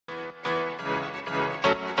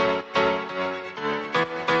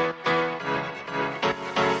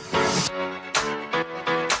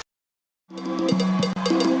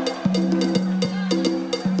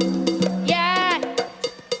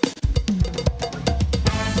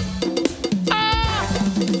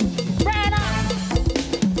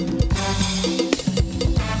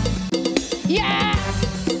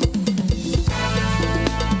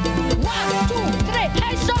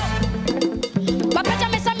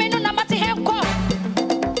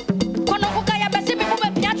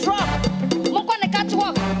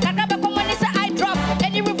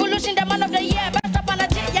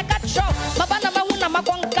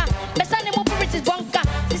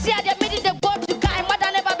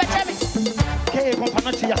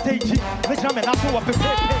tell me that's what pay.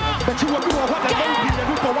 But you will do what the baby and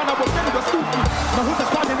look for one of the stupid. Now who's the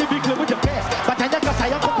squad in the big with the best? But I never say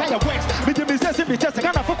I'm compare works. With the business in the chest, I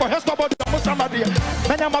can't focus her about the somebody.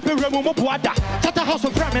 Man, I'm a big room of water. Shut the house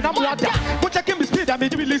of Fram and I'm water. But I can be speed and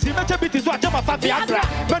maybe release him. Much of it is what I'm a Fabiagra.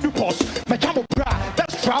 Menopause, my camel bra,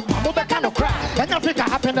 that's trap, I'm that kind of crap. And Africa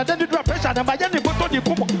happened and then the drop pressure and by any but on the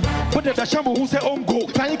boom. But the shamu who say on go,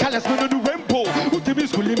 trying colors going to do rainbow. Who to be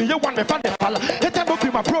schooling me, you want me from the pala. Let them be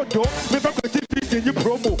my pro though. Me from the in your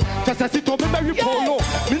promo. Just as it told me, Mary Polo.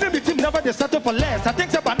 Me name it never the settle for less. I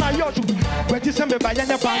think about now yours. When you send me by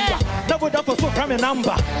any banga. Never done for so from a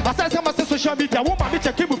number. As I say, my social media, woman, bitch,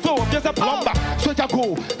 I keep flow of just a plumber. Soldier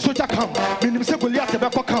go, soldier come. Meaning, say, will you have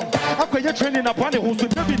to come? I'm going to training up on the who's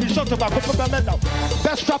with the shot of a government.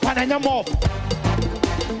 Best strap and I'm off.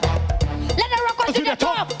 Let the rock to the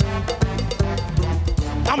top.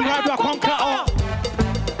 I'm ready to conquer all.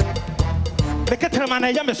 The Caterman, I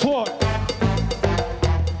am a sword.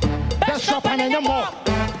 Best strap and I'm off.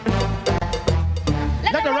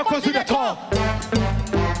 Let the rock to the top.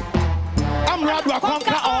 I'm ready to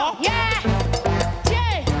conquer all. Yeah.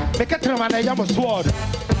 The Caterman, I am a sword.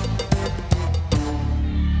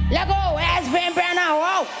 Let go, Ezvene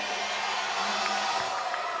now.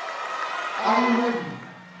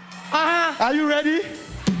 Are you ready?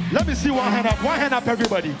 Let me see one hand up. One hand up,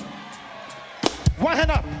 everybody. One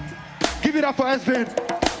hand up. Give it up for Ezvene.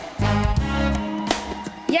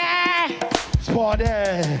 Yeah. Sport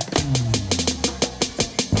there.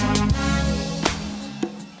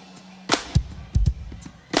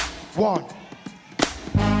 One.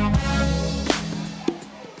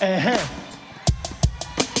 Yeah.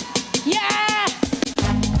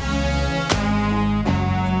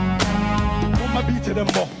 Beat them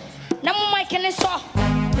more. No more can it stop.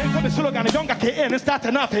 Make the slogan, a younger KN and start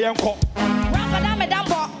enough a young cop. Rapper, damn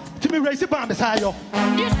boy. To me, race it by beside you.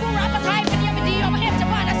 You school rappers high for the MD over here to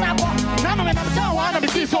buy the sidewalk. Now, I'm so one of the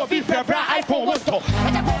kids so be fair, iPhone was to.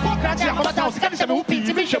 And I go crash out of the house, can you be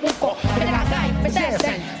to be your book? And I die, besides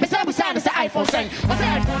the iPhone saying, what's the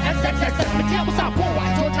iPhone and sex, material was our poor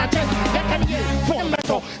white, told I just get you for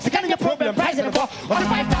metal. Second your problem, price in the book, or the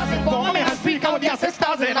 5,000 for mommy has speak out the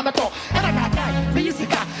 6,000 and I'm a talk. And I got that, be easy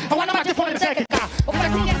car. I want to match it for the second car. But I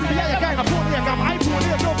think it's the other guy, I'm pulling a gum, I pull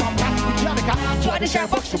a no bomb, so I share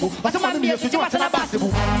boxable, but some man is to watch an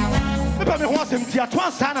abassable. Maybe I want him to at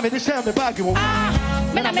one time and they share the bag.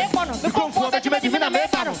 Ah, men I make one, the comfort that you made him in a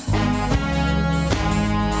metal.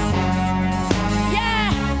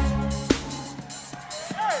 Yeah.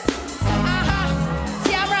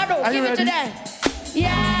 See, I'm ready. Give it to them.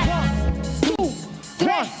 Yeah. 1, 2, 3.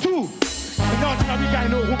 1, 2. Now, we guy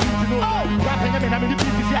know who to know. Rapping, I mean, the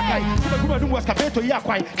people is Yakai. So the woman was Capeto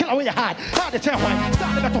Yakai. Kill away your heart. Hard the chair wine.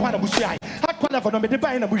 Start the better one of Mushai. Hard qualified on the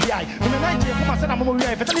buying of Mushai. When the 90 year from Sana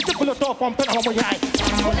Moya, if it's a little full of talk from Penna Moya.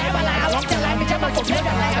 Whatever, I long time I became a computer.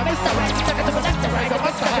 I missed the right, second to the left, right, the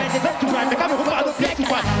left, to right, the camera who are the black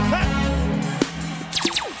one.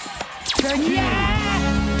 Thank you.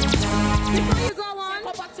 Before you go on,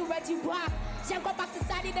 go back to Reggie Black. Go back to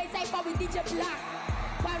Saturday, say for with DJ Black.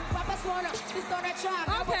 When rappers wanna, this on a track.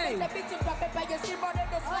 Okay. The beat to drop it by your silver in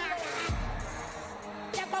the slack.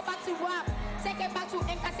 Then go back to rap. Take it back to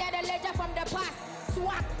ink. I said the legend from the past.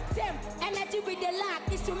 Swag, them, energy with the lag.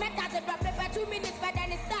 Instrumentals and drop it by 2 minutes, but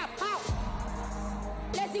then it stop. How?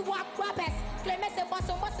 Lazy walk rappers. Claim it's a boss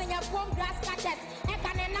on what's in your grown grass cutters. And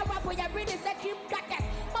can I now rap with your readers and cream cutters.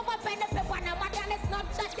 Mama pen the paper, now my dad is not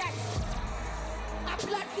chuckers. I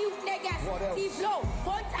blood you niggas, T-Flow,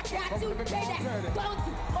 contact that two traders. Don't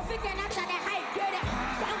you, or we can answer the high grader.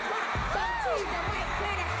 Don't cry, don't see the white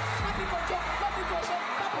graders. My people joke, Papa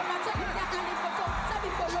not talking that I live for talk. Some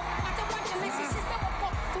people look, I don't want to listen, she's never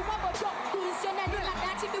fuck. To one more joke, to insinuate like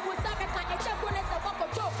that, she be with some and can't check when it's a walk or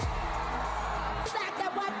joke. Sack the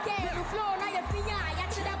one day, you flow, now you're finya, I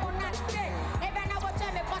answer that one not day. Even I will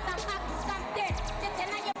tell me, but I'm up to something. Just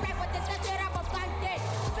now you're right, but it's such a rubber band day.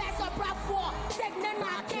 First or prop for.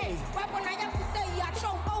 Weapon I have to say, I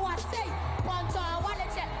show I say. Ponto, I want to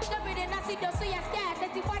check. Nobody not see the sea and scared.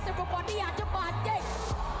 That the voice of everybody at the party.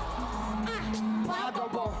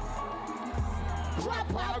 Pagabo.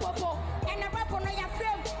 Pagabo. And a rap on your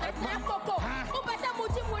film. That's not Coco. Who better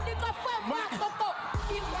Mutim would you go for Coco?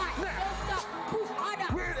 Keep life, don't stop. Push harder.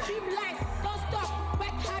 Keep life, don't stop.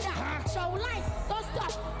 Work harder. Show life, don't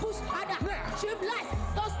stop. Push harder. Keep life,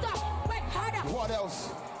 don't stop. Work harder. What else?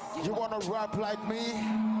 You wanna rap like me?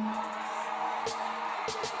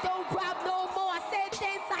 Don't rap no more, I say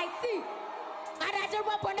things I see. I just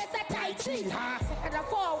rap on the Tai Chi. Second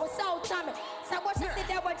of all, was so tummy. So what you sit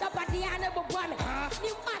there with up at the animal woman.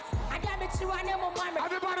 New facts, I damage you, I never mind.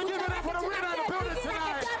 Everybody give it up for the winner of the building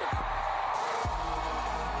tonight.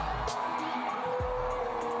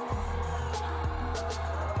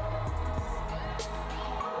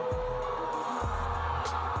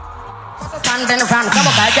 fan, then fan. Come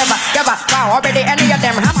on, give up. Wow, already any of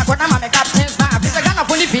them. How much I'm a captain's man. This is gonna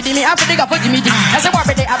fully feed me. After they got put me. I said, what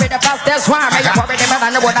I be the fastest one. I got already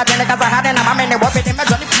better than what I did because I had an amount of what they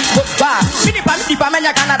made on the people. Fini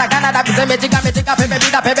Pamania Canada, because I made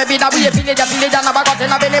a baby, we a village, and I got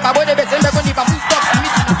in a baby, but they send the money for food stop.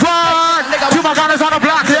 Two Maganas on the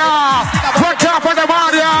block, yeah. Put top on the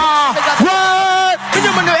body, yeah. What?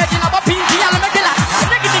 You know, it's about Pinky and Megilla.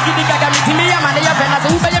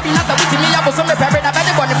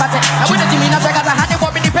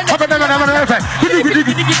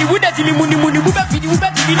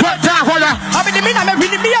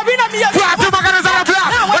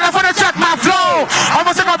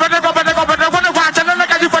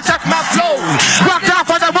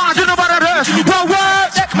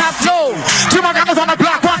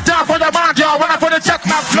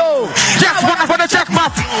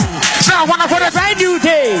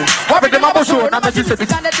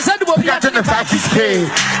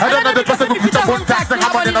 I don't know the person who put up one tax and how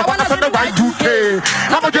much in a one on the right 2K.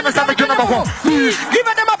 How much in a stomach number one? Give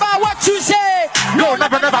them about what you say. No,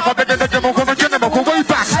 never, but then the go way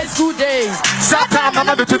back. High school days. Sometimes I'm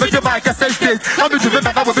not to make your mic a safe state. I'm to live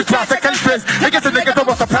that I will be to a second place. I guess the nigga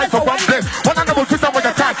was surprised for one day. One of them will twist on with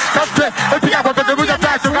the time. That's it. If you have a good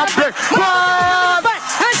price to one break.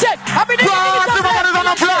 Handshake. I'll be there. On the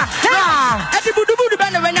block. I think we do the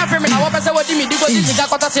band when you're filming. I was what Jimmy because this is a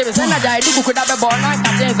quarter series. And I do could have a ball. I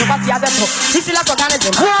can't say what's the other. This is like a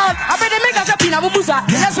manager. I bet they make us a pin of Musa.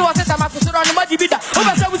 That's what I said. I'm after on the muddy bidder.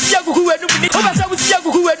 Over so with Yaku who and over so with Yaku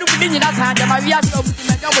who and in that hand. And my real job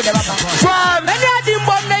with the and I didn't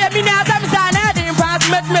bomb the Mina Samson. I didn't pass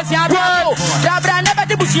Messi. I never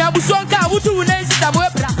did Bushia Busonka. Who do names the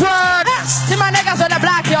web? See my niggas on the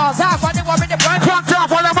black yours. I want to walk in the front. Fucked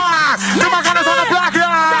up on the mark. See my gunners on the block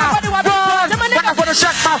yard. For the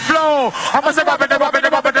check my flow. I'm a second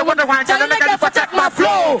the wonder why I'm going to check my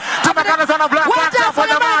flow. See my gunners on the block. What's up for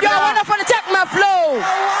the mark? I want to check my flow.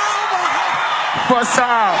 What's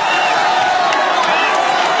up?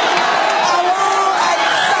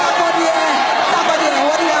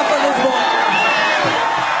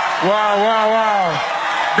 Wow.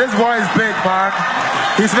 This boy is big, man.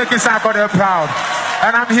 He's making Sarkodie proud.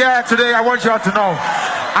 And I'm here today, I want you all to know,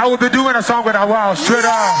 I will be doing a song with Awal, straight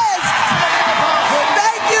up.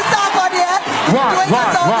 Thank you, Sarkodie.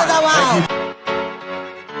 What?